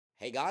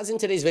Hey guys, in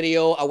today's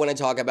video, I want to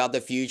talk about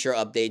the future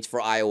updates for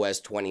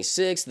iOS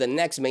 26, the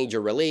next major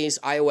release,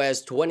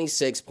 iOS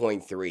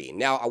 26.3.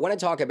 Now, I want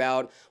to talk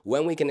about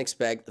when we can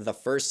expect the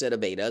first set of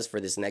betas for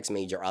this next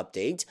major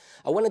update.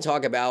 I want to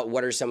talk about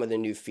what are some of the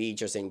new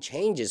features and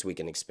changes we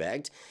can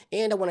expect,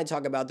 and I want to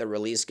talk about the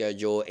release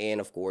schedule and,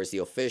 of course, the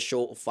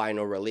official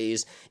final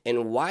release,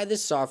 and why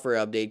this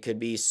software update could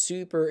be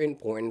super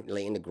important,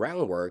 laying the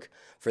groundwork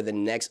for the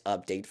next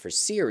update for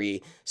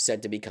Siri,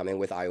 set to be coming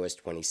with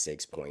iOS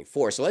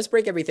 26.4. So let's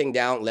break everything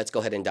down. Let's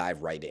go ahead and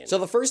dive right in. So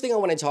the first thing I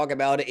want to talk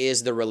about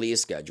is the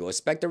release schedule.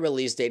 Expect a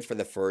release date for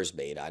the first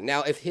beta.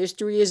 Now, if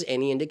history is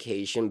any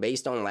indication,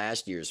 based on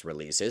last year's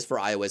releases for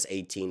iOS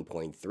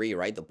 18.3,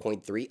 right, the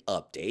 0.3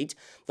 update,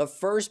 the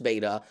first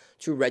beta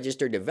to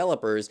registered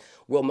developers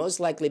will most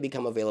likely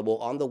become available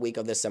on the week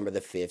of December the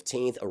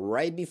 15th,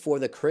 right before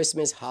the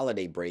Christmas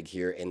holiday break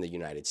here in the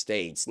United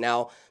States.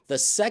 Now, the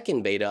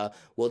second beta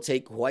will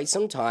take quite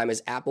some time,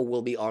 as Apple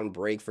will be on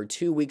break for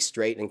 2 weeks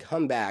straight and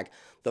come back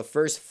the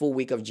first full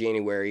week of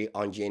January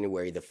on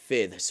January the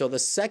 5th. So the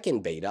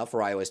second beta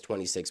for iOS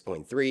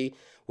 26.3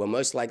 will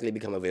most likely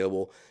become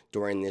available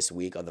during this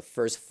week, or the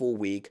first full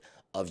week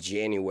of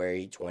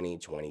January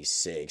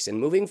 2026. And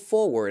moving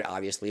forward,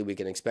 obviously, we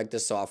can expect the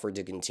software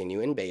to continue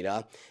in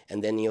beta,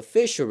 and then the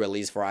official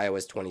release for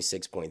iOS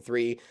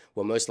 26.3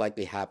 will most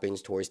likely happen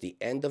towards the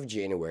end of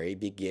January,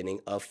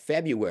 beginning of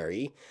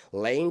February,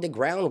 laying the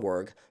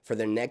groundwork for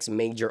the next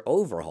major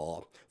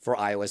overhaul for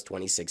iOS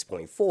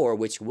 26.4,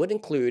 which would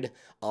include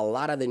a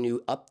lot of the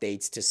new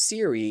updates to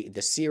Siri,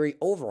 the Siri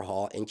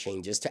overhaul, and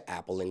changes to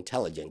Apple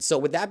Intelligence. So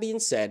with that being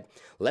said,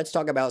 let's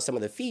talk about some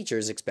of the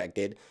features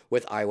expected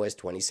with iOS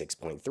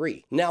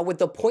 26.3. Now, with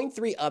the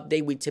 0.3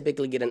 update, we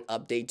typically get an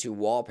update to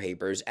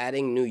wallpapers,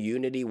 adding new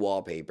Unity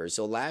wallpapers.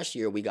 So last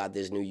year, we got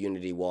this new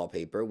Unity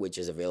wallpaper, which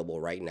is available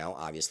right now,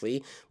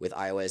 obviously, with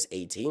iOS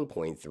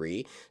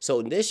 18.3.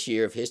 So this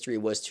year, if history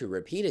was to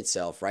repeat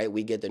itself, right,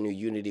 we get the new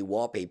Unity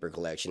wallpaper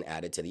collection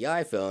added to the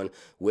iPhone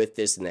with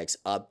this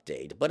next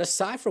update. But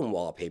aside from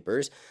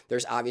wallpapers,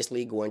 there's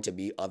obviously going to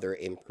be other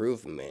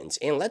improvements.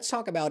 And let's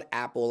talk about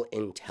Apple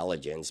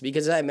Intelligence,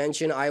 because as I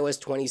mentioned, iOS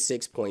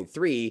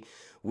 26.3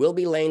 will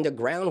be laying the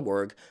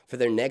groundwork for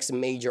their next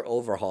major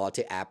overhaul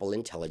to Apple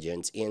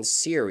Intelligence and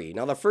Siri.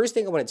 Now, the first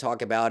thing I want to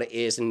talk about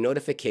is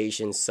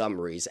notification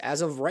summaries.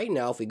 As of right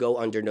now, if we go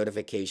under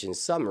notification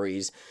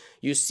summaries,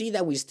 you see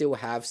that we still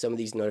have some of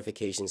these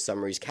notification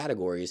summaries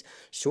categories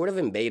sort of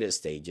in beta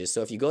stages.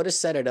 So if you go to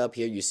set it up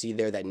here, you see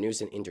there that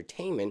news and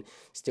entertainment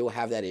still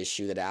have that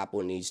issue that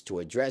Apple needs to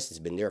address. It's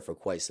been there for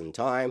quite some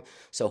time.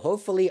 So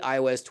hopefully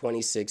iOS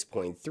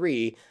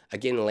 26.3,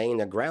 again laying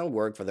the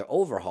groundwork for the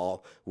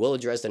overhaul, will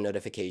address the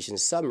notification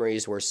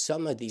summaries, where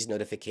some of these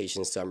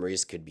notification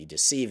summaries could be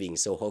deceiving.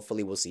 So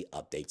hopefully we'll see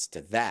updates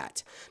to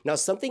that. Now,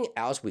 something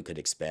else we could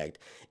expect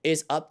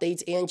is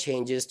updates and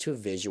changes to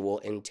visual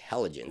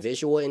intelligence.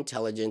 Visual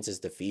intelligence is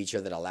the feature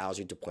that allows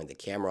you to point the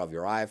camera of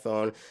your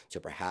iPhone to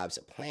perhaps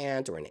a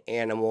plant or an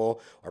animal,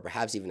 or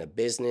perhaps even a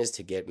business,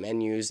 to get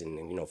menus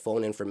and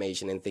phone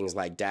information and things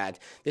like that.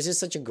 This is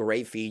such a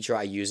great feature.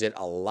 I use it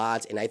a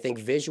lot, and I think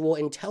visual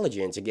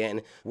intelligence,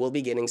 again, will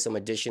be getting some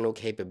additional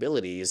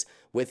capabilities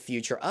with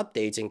future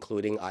updates,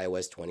 including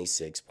iOS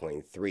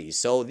 26.3.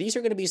 So these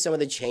are going to be some of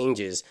the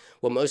changes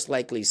we'll most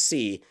likely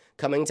see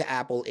coming to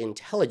Apple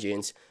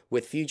Intelligence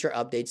with future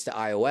updates to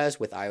iOS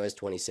with iOS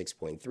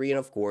 26.3, and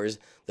of course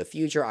the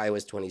future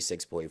iOS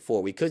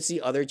 26.4. We could see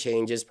other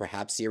changes,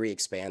 perhaps Siri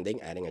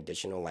expanding, adding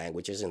additional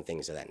languages and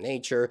things of that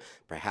nature.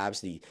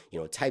 Perhaps the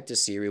type to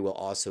Siri will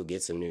also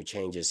get some new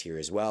changes here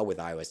as well with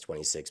iOS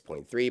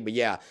 26.3. But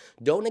yeah,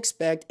 don't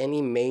expect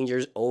any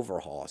major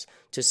overhauls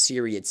to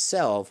Siri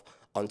itself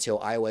until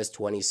iOS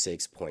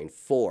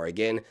 26.4.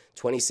 Again,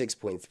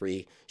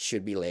 26.3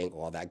 should be laying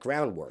all that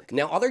groundwork.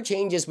 Now, other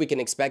changes we can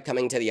expect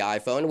coming to the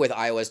iPhone with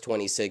iOS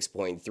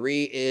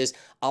 26.3 is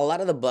a lot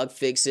of the bug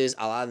fixes,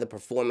 a lot of the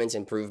performance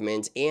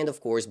improvements, and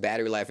of course,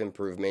 battery life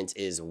improvements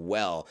as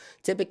well.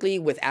 Typically,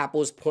 with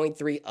Apple's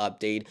 0.3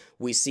 update,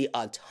 we see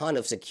a ton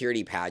of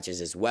security patches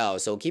as well.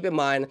 So keep in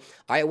mind,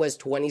 iOS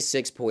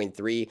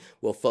 26.3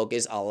 will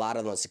focus a lot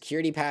on the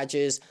security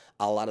patches,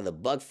 a lot of the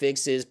bug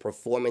fixes,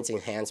 performance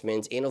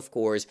enhancements, and of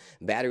course,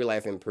 battery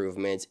life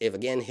improvements. If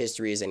again,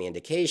 history is any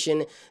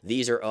indication,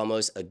 these are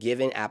almost a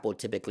given. Apple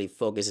typically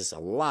focuses a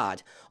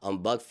lot on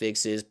bug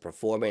fixes,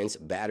 performance,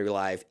 battery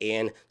life,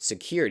 and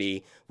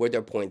security with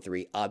their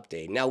 0.3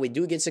 update. Now, we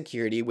do get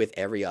security with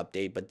every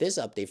update, but this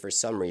update, for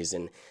some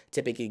reason,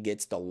 typically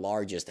gets the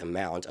largest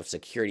amount of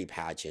security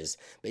patches,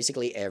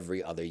 basically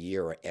every other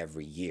year or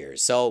every year.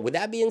 So with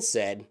that being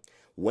said,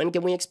 when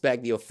can we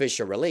expect the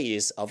official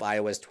release of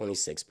iOS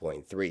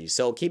 26.3?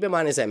 So keep in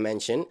mind, as I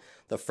mentioned,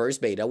 The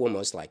first beta will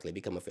most likely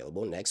become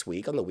available next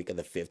week on the week of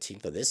the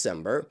 15th of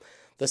December.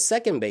 The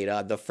second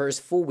beta, the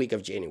first full week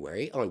of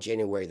January, on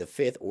January the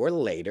 5th or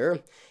later.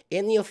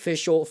 And the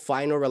official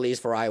final release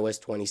for iOS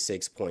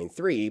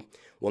 26.3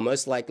 will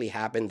most likely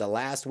happen the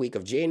last week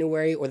of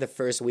January or the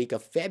first week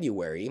of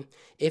February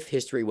if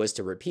history was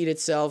to repeat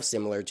itself,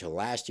 similar to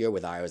last year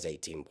with iOS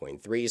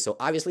 18.3. So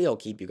obviously I'll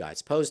keep you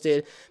guys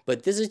posted,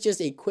 but this is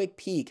just a quick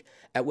peek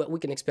at what we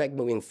can expect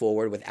moving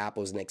forward with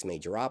Apple's next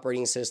major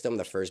operating system.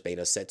 The first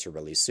beta set to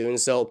release soon.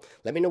 So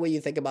let me know what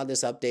you think about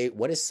this update.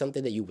 What is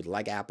something that you would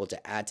like Apple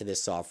to add to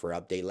this software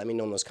update? Let me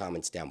know in those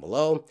comments down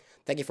below.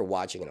 Thank you for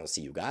watching, and I'll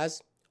see you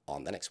guys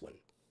on the next one.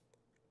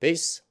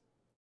 Peace.